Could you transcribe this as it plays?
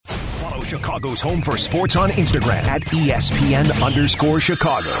Follow Chicago's Home for Sports on Instagram at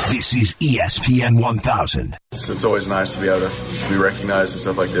ESPN_Chicago. This is ESPN 1000. It's always nice to be able to be recognized and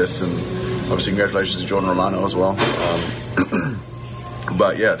stuff like this, and obviously congratulations to Jordan Romano as well.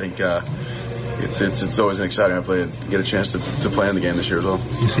 But yeah, I think it's always an exciting hopefully to get a chance to play in the game this year as well.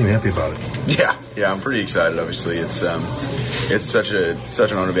 You seem happy about it. Yeah, I'm pretty excited. Obviously, it's such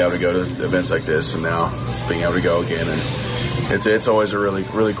an honor to be able to go to events like this, and now being able to go again, and it's always a really,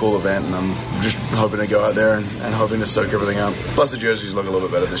 really cool event, and I'm just hoping to go out there and hoping to soak everything up. Plus, the jerseys look a little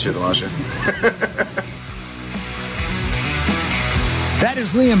bit better this year than last year. That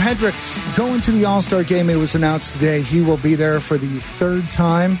is Liam Hendriks going to the All-Star game. It was announced today he will be there for the third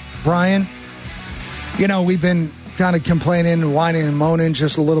time. Brian, we've been kind of complaining, whining and moaning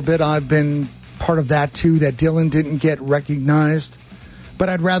just a little bit. I've been part of that, too, that Dylan didn't get recognized. But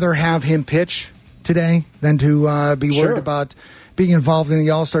I'd rather have him pitch today than to be worried about being involved in the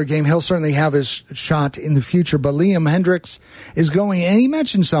All-Star game. He'll certainly have his shot in the future. But Liam Hendriks is going, and he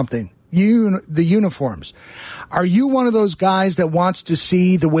mentioned something, the uniforms. Are you one of those guys that wants to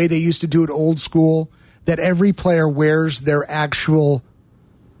see the way they used to do it old school, that every player wears their actual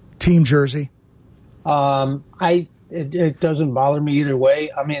team jersey? It doesn't bother me either way.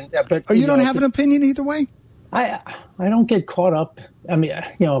 I mean, but you don't have an opinion either way? I don't get caught up. I mean,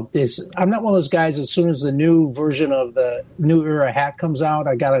 I'm not one of those guys. As soon as the new version of the new era hat comes out,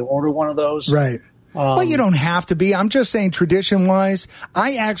 I got to order one of those. Right. Well, you don't have to be. I'm just saying, tradition-wise,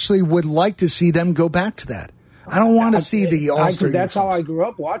 I actually would like to see them go back to that. I don't want to see the All-Star. That's how I grew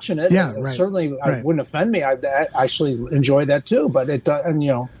up watching it. Yeah, right. Certainly, it wouldn't offend me. I actually enjoy that too. But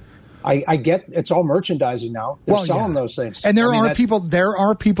I get it's all merchandising now. They're selling those things, and there are people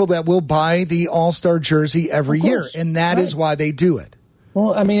that will buy the All-Star jersey every year, and that is why they do it.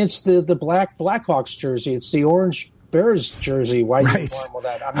 Well, I mean, it's the Blackhawks jersey, it's the Orange Bears jersey. Why you born with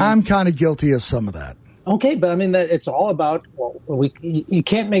that? I'm kind of guilty of some of that. Okay, but I mean that it's all about you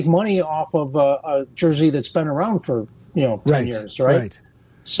can't make money off of a jersey that's been around for 10 years, right? Right.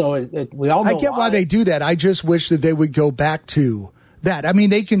 So we all know I get why they do that. I just wish that they would go back to that. I mean,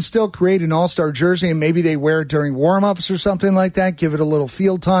 they can still create an All-Star jersey, and maybe they wear it during warm-ups or something like that, give it a little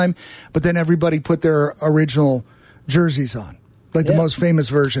field time, but then everybody put their original jerseys on, like the most famous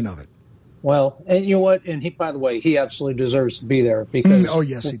version of it. Well, and you know what? And by the way, he absolutely deserves to be there because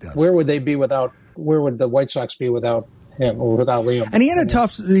yes, he does. Where would they be without? Where would the White Sox be without him or without Liam? And he had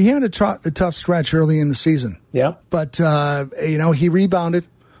a tough stretch early in the season. Yeah, but he rebounded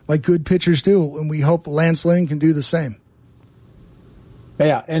like good pitchers do, and we hope Lance Lynn can do the same.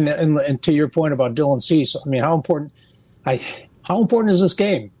 Yeah, and to your point about Dylan Cease, I mean, how important is this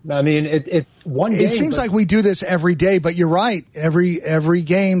game? I mean, one game. It seems like we do this every day, but you're right. Every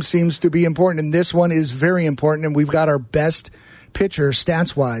game seems to be important, and this one is very important, and we've got our best pitcher,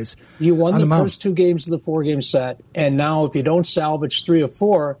 stats-wise. You won the first two games of the four-game set, and now if you don't salvage 3 or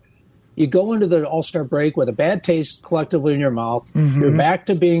 4, you go into the All-Star break with a bad taste collectively in your mouth. Mm-hmm. You're back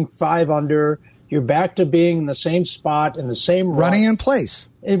to being 5 under. You're back to being in the same spot in the same running in place.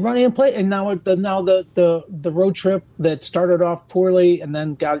 And now the road trip that started off poorly, and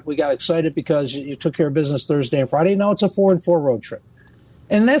then we got excited because you took care of business Thursday and Friday. Now it's a 4-4 road trip,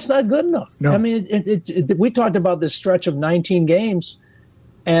 and that's not good enough. No. I mean, we talked about this stretch of 19 games,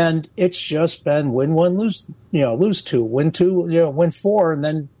 and it's just been win 1, lose 2, win 2, win 4, and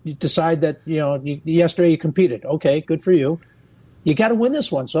then you decide that yesterday you competed. Okay, good for you. You got to win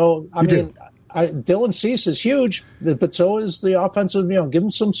this one. So Dylan Cease is huge, but so is the offensive. Give him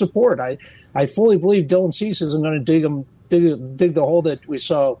some support. I fully believe Dylan Cease isn't going to dig the hole that we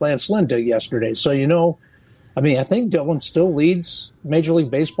saw Lance Lynn dig yesterday. So I think Dylan still leads Major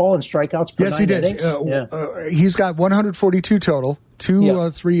League Baseball in strikeouts per 9 innings. He's got 142 total,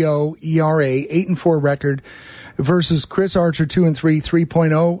 2.30 ERA, 8-4 record, versus Chris Archer 2-3,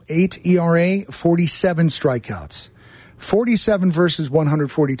 3.08 ERA, 47 strikeouts. 47 versus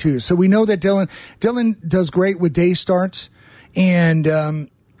 142. So we know that Dylan does great with day starts, and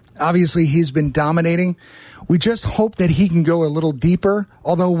obviously he's been dominating. We just hope that he can go a little deeper,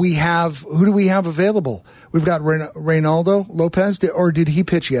 although who do we have available? We've got Reynaldo Lopez, or did he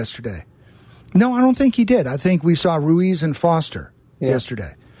pitch yesterday? No, I don't think he did. I think we saw Ruiz and Foster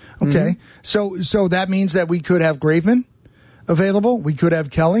yesterday. Okay, so that means that we could have Graveman available. We could have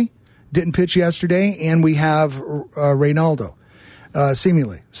Kelly. Didn't pitch yesterday, and we have Reynaldo,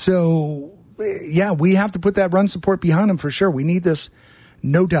 seemingly. So, we have to put that run support behind him for sure. We need this,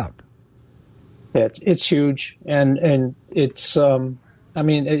 no doubt. Yeah, it's huge, and it's. You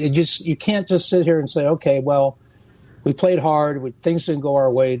can't just sit here and say, okay, well, we played hard, things didn't go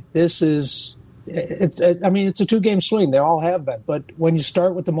our way. This is it's a 2-game swing. They all have been. But when you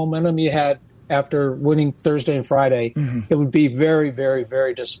start with the momentum you had after winning Thursday and Friday, it would be very, very,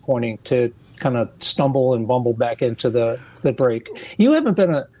 very disappointing to kind of stumble and bumble back into the break. You haven't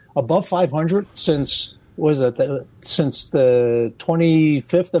been above 500 since since the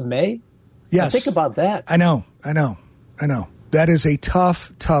 25th of May? Yes. Now think about that. I know. That is a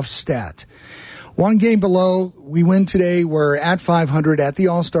tough stat. 1 game below. We win today. We're at 500 at the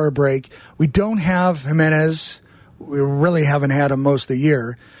All-Star break. We don't have Jimenez. We really haven't had him most of the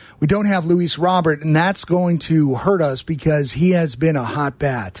year. We don't have Luis Robert, and that's going to hurt us because he has been a hot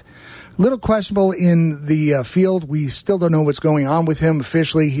bat. Little questionable in the field. We still don't know what's going on with him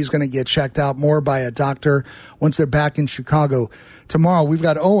officially. He's going to get checked out more by a doctor once they're back in Chicago tomorrow. We've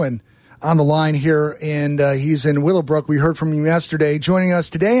got Owen on the line here, and he's in Willowbrook. We heard from him yesterday. Joining us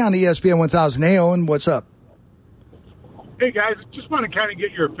today on ESPN 1000. Hey, Owen, what's up? Hey, guys, just want to kind of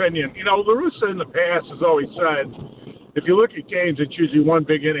get your opinion. You know, La Russa in the past has always said, if you look at games, it's usually one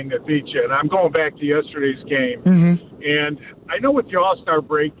big inning that beats you. And I'm going back to yesterday's game. And I know with the All-Star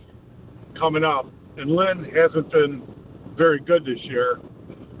break coming up, and Lynn hasn't been very good this year.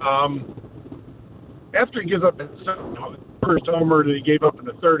 After he gives up the first homer that he gave up in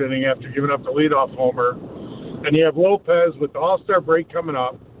the third inning after giving up the leadoff homer, and you have Lopez with the All-Star break coming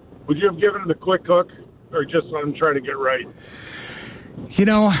up, would you have given him the quick hook or just let him try to get right? You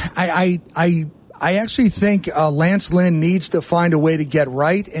know, I actually think Lance Lynn needs to find a way to get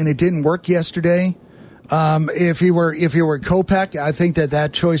right, and it didn't work yesterday. If he were Kopech, I think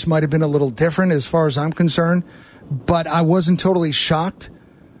that choice might have been a little different as far as I'm concerned. But I wasn't totally shocked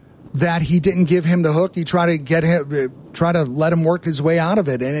that he didn't give him the hook. He tried to let him work his way out of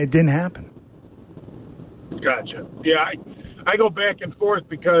it, and it didn't happen. Gotcha. Yeah, I go back and forth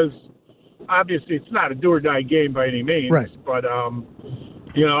because obviously it's not a do or die game by any means. Right. But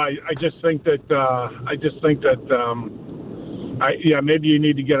you know, I just think that maybe you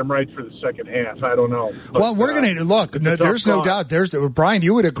need to get him right for the second half. I don't know. But, well, we're going to look. No, there's no doubt. Brian,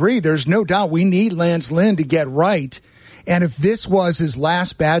 you would agree. There's no doubt we need Lance Lynn to get right. And if this was his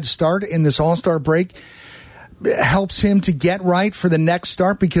last bad start in this All-Star break, it helps him to get right for the next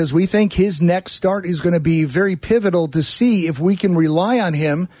start, because we think his next start is going to be very pivotal to see if we can rely on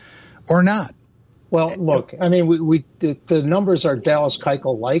him or not. Well, look, I mean, the numbers are Dallas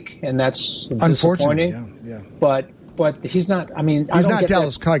Keuchel-like, and that's disappointing. Yeah. But he's not. I mean, he's not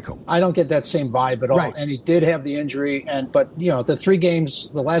Dallas Keuchel. I don't get that same vibe at all. Right. And he did have the injury, but you know, the 3 games,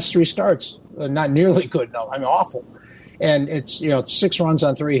 the last 3 starts, not nearly good. No, I mean, awful. And it's 6 runs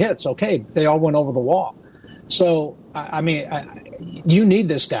on 3 hits. Okay, they all went over the wall. So I mean, you need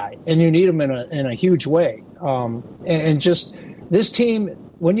this guy, and you need him in a huge way. And just this team.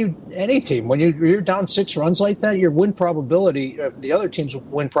 When you're down 6 runs like that, your win probability, the other team's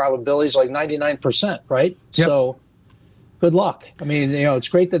win probability is like 99%, right? Yep. So good luck. I mean, it's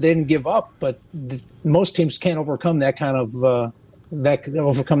great that they didn't give up, but most teams can't overcome that kind of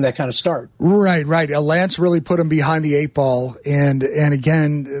start. Right. Lance really put him behind the 8 ball, and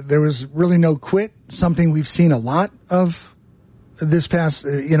again, there was really no quit. Something we've seen a lot of this past,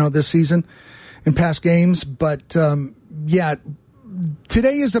 this season in past games, but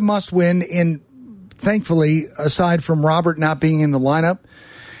today is a must-win, and thankfully, aside from Robert not being in the lineup,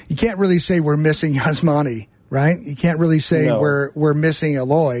 you can't really say we're missing Yasmani, right? You can't really say we're missing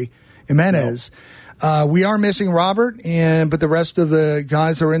Eloy Jimenez. No. We are missing Robert, but the rest of the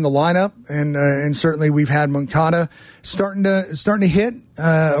guys are in the lineup, and certainly we've had Moncada starting to hit.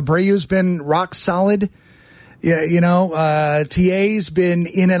 Abreu's been rock solid. TA's been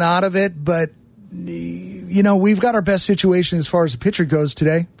in and out of it, but we've got our best situation as far as the pitcher goes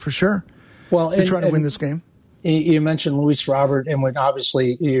today, for sure. Well, to try to win this game. You mentioned Luis Robert, and when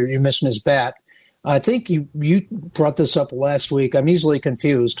obviously you're missing his bat. I think you brought this up last week. I'm easily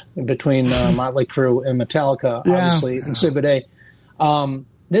confused between Motley Crue and Metallica, obviously, Exhibit A.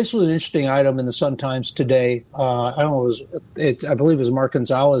 This was an interesting item in the Sun-Times today. I believe it was Mark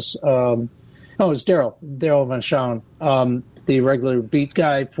Gonzalez. It was Daryl Van Schouwen, the regular beat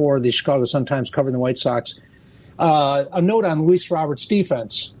guy for the Chicago Sun-Times covering the White Sox. A note on Luis Robert's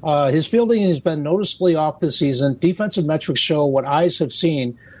defense. His fielding has been noticeably off this season. Defensive metrics show what eyes have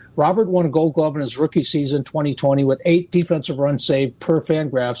seen. Robert won a Gold Glove in his rookie season 2020 with 8 defensive runs saved per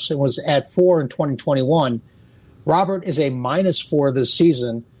Fangraphs and was at 4 in 2021. Robert is a -4 this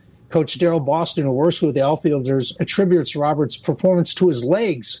season. Coach Daryl Boston, who works with the outfielders, attributes Robert's performance to his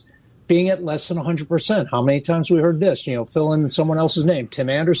legs being at less than 100%. How many times have we heard this? Fill in someone else's name. Tim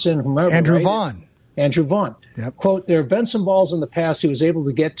Anderson, whomever. Andrew Vaughn. Yep. Quote, there have been some balls in the past he was able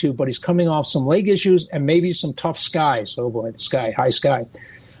to get to, but he's coming off some leg issues and maybe some tough skies. Oh, boy, the sky, high sky.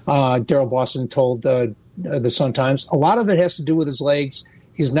 Daryl Boston told the Sun-Times. A lot of it has to do with his legs.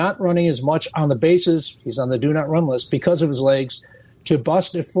 He's not running as much on the bases. He's on the do-not-run list because of his legs. To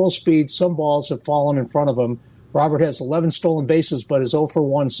bust at full speed, some balls have fallen in front of him. Robert has 11 stolen bases, but is 0 for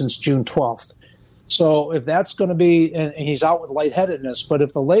 1 since June 12th. So if that's going to be, and he's out with lightheadedness, but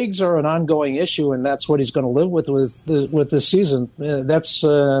if the legs are an ongoing issue and that's what he's going to live with this season, that's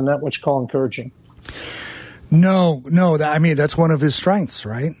not what you call encouraging. No, I mean, that's one of his strengths,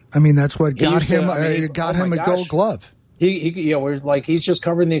 right? I mean, that's what got him a Gold Glove. He's just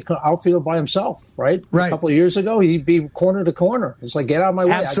covering the outfield by himself, right? Right. A couple of years ago, he'd be corner to corner. It's like, get out of my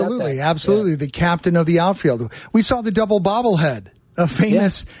way. Absolutely. Yeah. The captain of the outfield. We saw the double bobblehead. A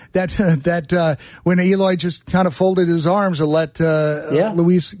famous that when Eloy just kind of folded his arms and let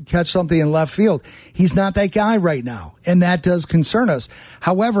Luis catch something in left field. He's not that guy right now, and that does concern us.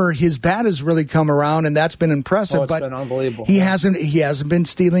 However, his bat has really come around, and that's been impressive. It's been unbelievable. He hasn't been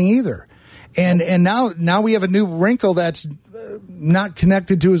stealing either, and now we have a new wrinkle that's not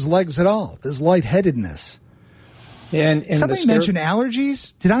connected to his legs at all. This lightheadedness. And somebody mentioned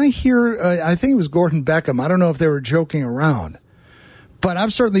allergies. Did I hear? I think it was Gordon Beckham. I don't know if they were joking around. But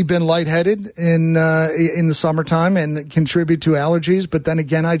I've certainly been lightheaded in the summertime and contribute to allergies. But then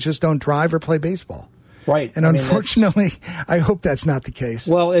again, I just don't drive or play baseball. Right. And unfortunately, I hope that's not the case.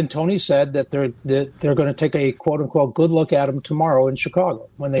 Well, and Tony said that they're going to take a quote unquote good look at him tomorrow in Chicago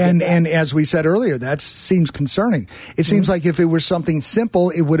when they get back. And as we said earlier, that seems concerning. It seems like if it were something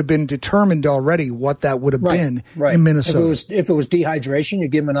simple, it would have been determined already what that would have been in Minnesota. If it was dehydration, you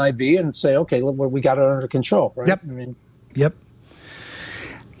give him an IV and say, okay, look, we got it under control. Right? Yep.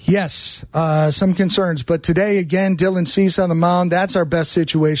 Yes, some concerns. But today, again, Dylan Cease on the mound. That's our best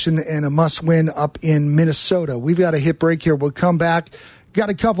situation and a must-win up in Minnesota. We've got a hit break here. We'll come back. Got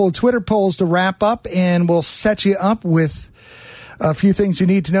a couple of Twitter polls to wrap up, and we'll set you up with a few things you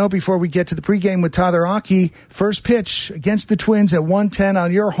need to know before we get to the pregame with Tyler Aki. First pitch against the Twins at 1:10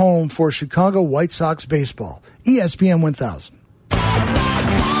 on your home for Chicago White Sox baseball. ESPN 1000.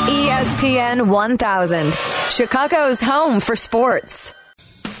 ESPN 1000, Chicago's home for sports.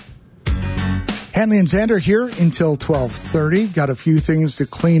 Hanley and Xander here until 12:30. Got a few things to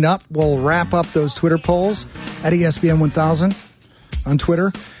clean up. We'll wrap up those Twitter polls at ESPN 1000 on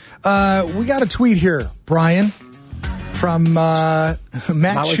Twitter. We got a tweet here, Brian, from Matt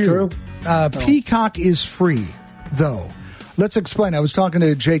Chu. Peacock is free, though. Let's explain. I was talking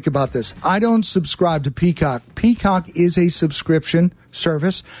to Jake about this. I don't subscribe to Peacock. Peacock is a subscription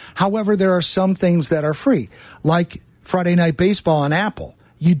service. However, there are some things that are free, like Friday Night Baseball on Apple.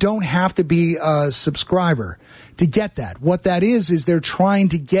 You don't have to be a subscriber to get that. What that is they're trying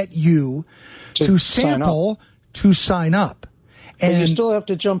to get you to sample, to sign up. And you still have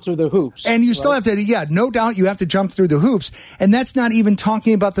to jump through the hoops. And you still have to, no doubt you have to jump through the hoops. And that's not even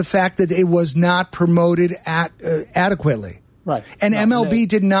talking about the fact that it was not promoted adequately. Right. And MLB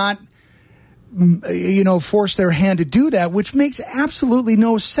did not, force their hand to do that, which makes absolutely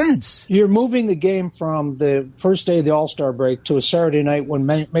no sense. You're moving the game from the first day of the All-Star break to a Saturday night when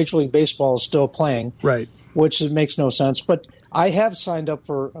Major League Baseball is still playing. Right. Which makes no sense. But I have signed up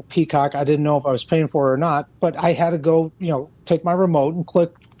for a Peacock. I didn't know if I was paying for it or not, but I had to go, take my remote and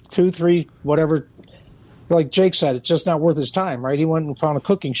click 2, 3, whatever. Like Jake said, it's just not worth his time, right? He went and found a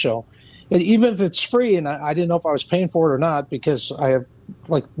cooking show. And even if it's free, and I didn't know if I was paying for it or not, because I have,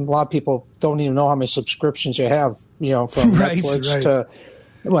 like a lot of people don't even know how many subscriptions you have, from Netflix to...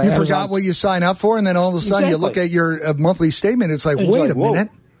 Well, you forgot what you sign up for, and then all of a sudden you look at your monthly statement, it's like, wait a minute.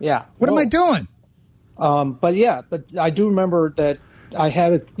 Yeah. What am I doing? But I do remember that I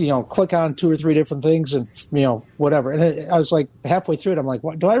had to, click on 2 or 3 different things and, whatever. And I was like halfway through it, I'm like,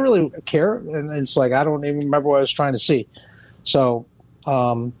 what, do I really care? And it's like, I don't even remember what I was trying to see. So,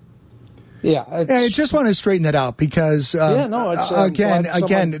 I just want to straighten that out because,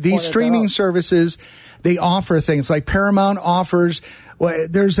 again, these streaming services, they offer things like Paramount offers. Well,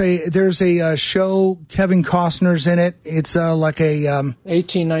 there's a show, Kevin Costner's in it. It's like a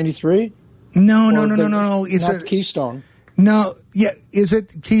 1893. No. It's not Keystone. No, yeah. Is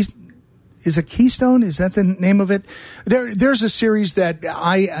it Keystone? Is it Keystone? Is that the name of it? There's a series that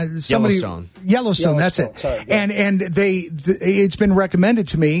Yellowstone. That's it. Sorry, yeah. And it's been recommended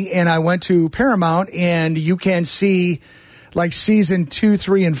to me, and I went to Paramount, and you can see like season 2,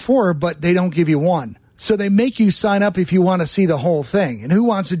 3, and 4, but they don't give you one. So they make you sign up if you want to see the whole thing. And who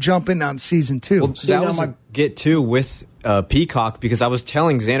wants to jump in on season 2? Well, that was a get to with Peacock, because I was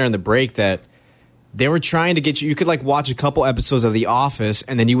telling Xander in the break that they were trying to get you. You could watch a couple episodes of The Office,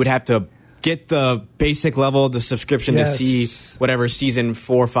 and then you would have to get the basic level of the subscription to see whatever season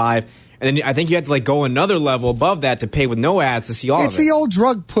 4 or 5. And then I think you had to like go another level above that to pay with no ads to see all of it. It's the old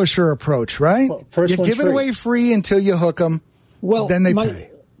drug pusher approach, right? Well, first you one's give it free. away free until you hook them. Well, then they pay.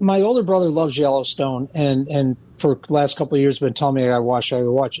 My older brother loves Yellowstone, and for the last couple of years been telling me I gotta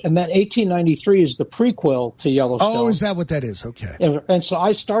watch. And that 1893 is the prequel to Yellowstone. Oh, is that what that is? Okay. And so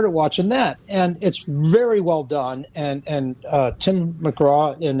I started watching that, and it's very well done. And Tim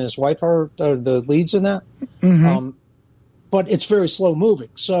McGraw and his wife are the leads in that. Mm-hmm. But it's very slow moving.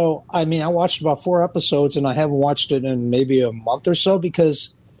 So, I mean, I watched about 4 episodes, and I haven't watched it in maybe a month or so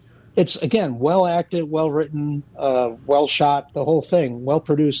because it's, again, well acted, well written, well shot, the whole thing, well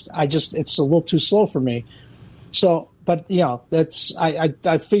produced. It's a little too slow for me. So, but that's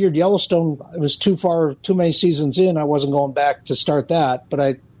I figured Yellowstone was too many seasons in. I wasn't going back to start that, but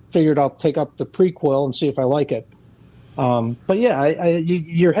I figured I'll take up the prequel and see if I like it. But yeah,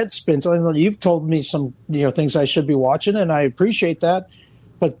 your head spins. I know you've told me some things I should be watching, and I appreciate that.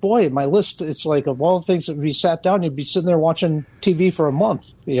 But boy, my list, it's like of all the things that if you sat down, you'd be sitting there watching TV for a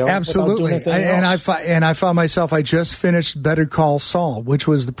month. Absolutely. And I found myself, I just finished Better Call Saul, which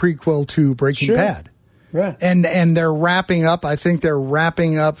was the prequel to Breaking Bad. Right. And they're wrapping up. I think they're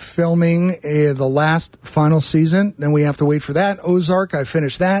wrapping up filming the last final season. Then we have to wait for that. Ozark, I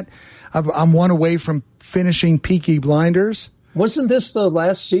finished that. I'm one away from finishing Peaky Blinders. Wasn't this the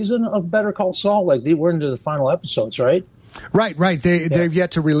last season of Better Call Saul? Like we're into the final episodes, right? Right. They've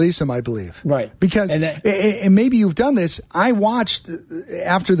yet to release them, I believe. Right. Because, and maybe you've done this, I watched,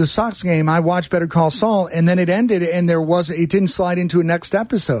 after the Sox game, I watched Better Call Saul, and then it ended, and it didn't slide into a next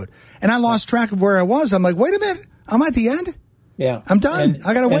episode. And I lost track of where I was. I'm like, wait a minute, I'm at the end? Yeah. I'm done.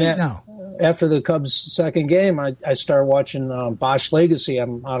 I got to wait now. After the Cubs' second game, I started watching Bosch Legacy.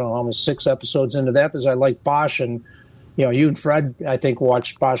 I'm, I don't know, almost 6 episodes into that because I like Bosch, and you and Fred, I think,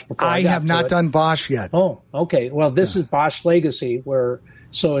 watched Bosch before. I have not done Bosch yet. Oh, okay. Well, this is Bosch Legacy,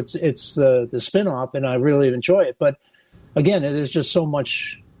 so it's the spinoff, and I really enjoy it. But again, there's just so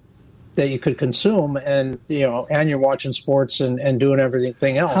much that you could consume, and and you're watching sports and doing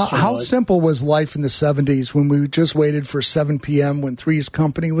everything else. How simple was life in the 70s when we just waited for 7 p.m. when Three's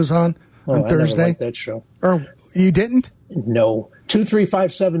Company was on Thursday? I never liked that show. Or you didn't? No.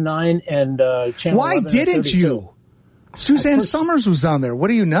 23579 and channel. Why didn't you? Suzanne Summers was on there. What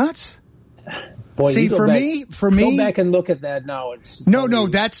are you, nuts? Boy, See, for me, go back and look at that now. No,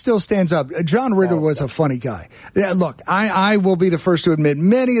 that still stands up. John Ritter was a funny guy. Yeah, look, I will be the first to admit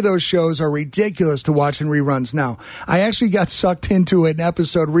many of those shows are ridiculous to watch in reruns now. I actually got sucked into an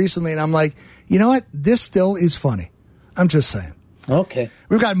episode recently, and I'm like, you know what? This still is funny. I'm just saying. Okay.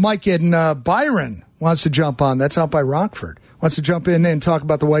 We've got Mike in Byron wants to jump on. That's out by Rockford. Wants to jump in and talk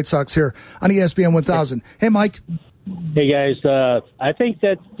about the White Sox here on ESPN 1000. Hey, Mike. Hey, guys. I think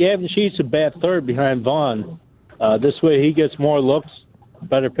that Gavin Sheets a bad third behind Vaughn. This way he gets more looks,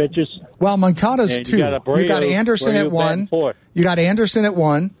 better pitches. Well, Moncada's 2. You got Anderson at 1. You got Anderson at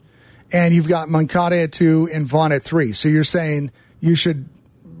 1, and you've got Moncada at 2 and Vaughn at 3. So you're saying you should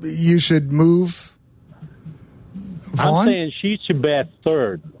move Vaughn? I'm saying Sheets should bat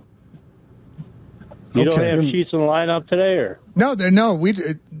third. You don't have Sheets in the lineup today, or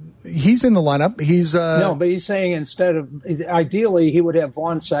he's in the lineup. He's no, but he's saying instead of ideally he would have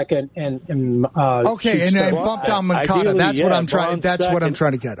Vaughn second and okay, Sheets and bump down Moncada. That's what I'm trying. That's second. What I'm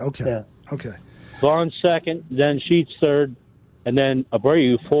trying to get. Okay, yeah. Okay. Vaughn second, then Sheets third, and then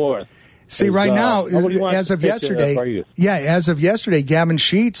Abreu fourth. See, right now, as of yesterday, Gavin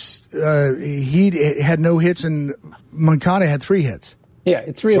Sheets, he had no hits, and Moncada had 3 hits. Yeah,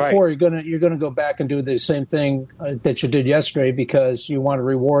 at 3 or 4, you're gonna go back and do the same thing that you did yesterday because you want to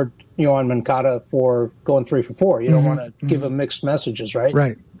reward on Moncada for going 3 for 4. You don't want to give him mixed messages, right?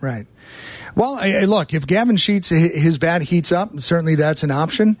 Right. Well, look, if Gavin Sheets his bat heats up, certainly that's an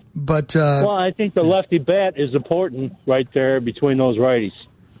option. But I think the lefty bat is important right there between those righties.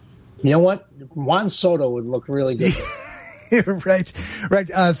 You know what? Juan Soto would look really good. Right.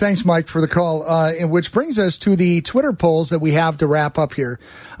 Thanks, Mike, for the call. Which brings us to the Twitter polls that we have to wrap up here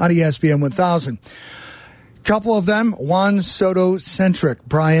on ESPN 1000. Couple of them, Juan Soto centric.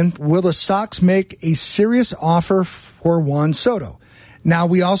 Brian, will the Sox make a serious offer for Juan Soto? Now,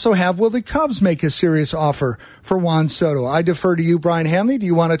 we also have, will the Cubs make a serious offer for Juan Soto? I defer to you, Brian Hanley. Do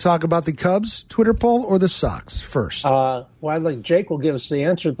you want to talk about the Cubs Twitter poll or the Sox first? Well, Jake will give us the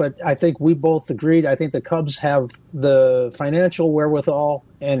answer, but I think we both agreed. I think the Cubs have the financial wherewithal,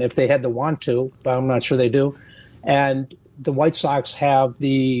 and if they had to want to, but I'm not sure they do. And the White Sox have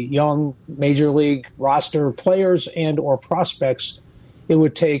the young major league roster players and or prospects it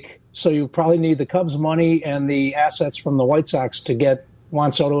would take. So you probably need the Cubs money and the assets from the White Sox to get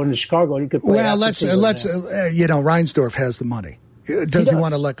Juan Soto into Chicago. You could play Reinsdorf has the money. does he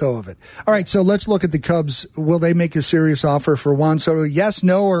want to let go of it? All right, so let's look at the Cubs. Will they make a serious offer for Juan Soto? Yes,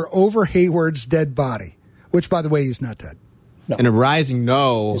 no, or over Hayward's dead body? Which, by the way, he's not dead. No. And a rising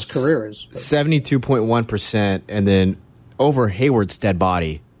no. His career is 72.1%, and then over Hayward's dead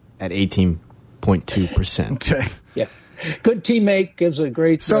body at 18.2%. Okay. Yeah. Good teammate, gives a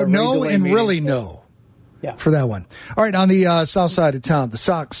great... So no and really no. Yeah. For that one. All right, on the south side of town, the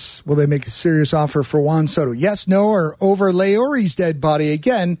Sox, will they make a serious offer for Juan Soto? Yes, no, or over Leury's dead body?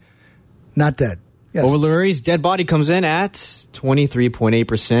 Again, not dead. Yes. Over Leury's dead body comes in at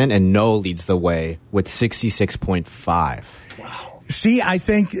 23.8%, and no leads the way with 66.5%. Wow. See, I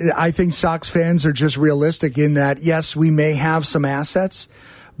think Sox fans are just realistic in that, yes, we may have some assets,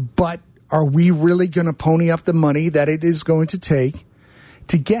 but are we really going to pony up the money that it is going to take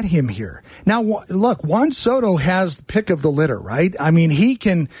to get him here? Now, look, Juan Soto has the pick of the litter, right? I mean, he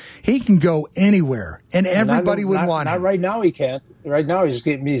can go anywhere, and everybody would want him. Not right now, he can't. Right now, he's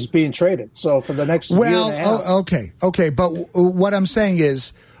being traded. So for the next year and a half. Okay. But what I'm saying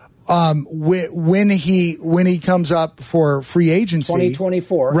is, when he comes up for free agency,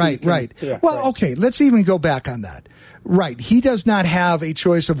 2024, right. Yeah, well, right. Okay, let's even go back on that. Right, he does not have a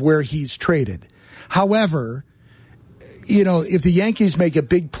choice of where he's traded. However, if the Yankees make a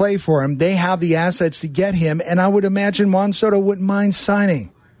big play for him, they have the assets to get him, and I would imagine Juan Soto wouldn't mind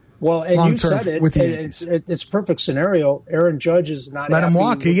signing. Well, and you said it. With the Yankees. It's a perfect scenario. Aaron Judge is not let him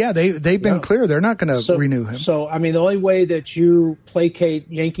walk. They've been clear. They're not going to renew him. So, I mean, the only way that you placate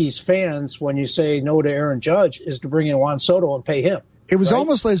Yankees fans when you say no to Aaron Judge is to bring in Juan Soto and pay him. It was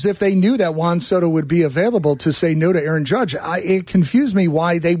almost as if they knew that Juan Soto would be available to say no to Aaron Judge. It confused me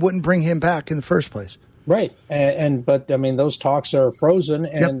why they wouldn't bring him back in the first place. Right. But I mean, those talks are frozen,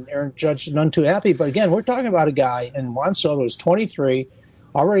 and Aaron Judge is none too happy. But again, we're talking about a guy, and Juan Soto is 23,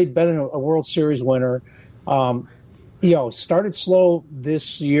 already been a World Series winner. Started slow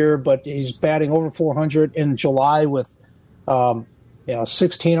this year, but he's batting over 400 in July with, 16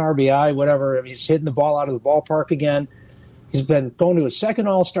 RBI, whatever. I mean, he's hitting the ball out of the ballpark again. He's been going to his second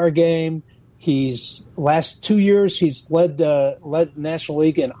All-Star game. Last 2 years, he's led National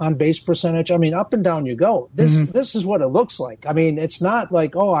League in on-base percentage. I mean, up and down you go. This is what it looks like. I mean, it's not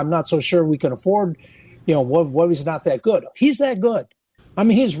like, I'm not so sure we can afford, what he's not that good. He's that good. I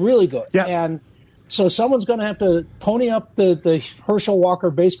mean, he's really good. Yeah. And so someone's going to have to pony up the Herschel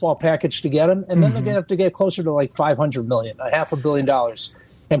Walker baseball package to get him, and then they're going to have to get closer to like $500 million, $500 million.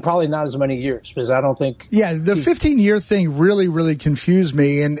 And probably not as many years, because I don't think... Yeah, the 15-year thing really, really confused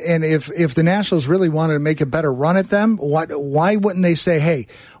me. And if the Nationals really wanted to make a better run at them, why wouldn't they say, hey,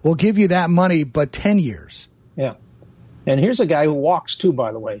 we'll give you that money, but 10 years? Yeah. And here's a guy who walks, too,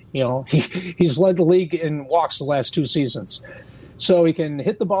 by the way. He's led the league in walks the last 2 seasons. So he can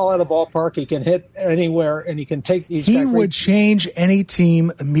hit the ball out of the ballpark, he can hit anywhere, and he can take... He would change any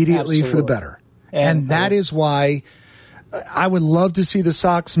team immediately for the better. And that is why... I would love to see the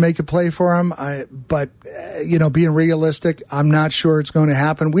Sox make a play for him, but being realistic, I'm not sure it's going to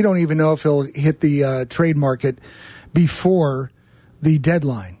happen. We don't even know if he'll hit the trade market before the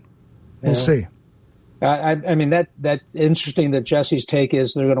deadline. We'll see. I mean, that's interesting that Jesse's take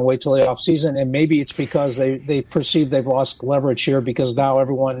is they're going to wait till the offseason, and maybe it's because they perceive they've lost leverage here because now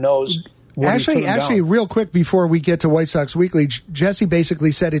everyone knows. Actually, real quick before we get to White Sox Weekly, Jesse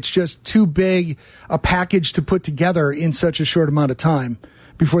basically said it's just too big a package to put together in such a short amount of time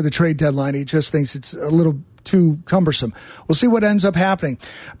before the trade deadline. He just thinks it's a little too cumbersome. We'll see what ends up happening.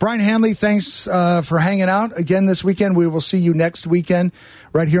 Brian Hanley, thanks for hanging out again this weekend. We will see you next weekend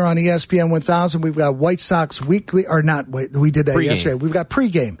right here on ESPN 1000. We've got White Sox Weekly, or not, we did that yesterday. We've got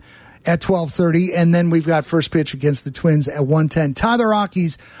pregame at 12:30, and then we've got first pitch against the Twins at 1:10. Tyler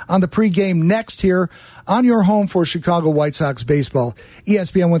Rockies on the pregame next here on your home for Chicago White Sox baseball,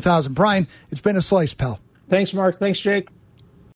 ESPN 1000. Brian, it's been a slice, pal. Thanks, Mark. Thanks, Jake.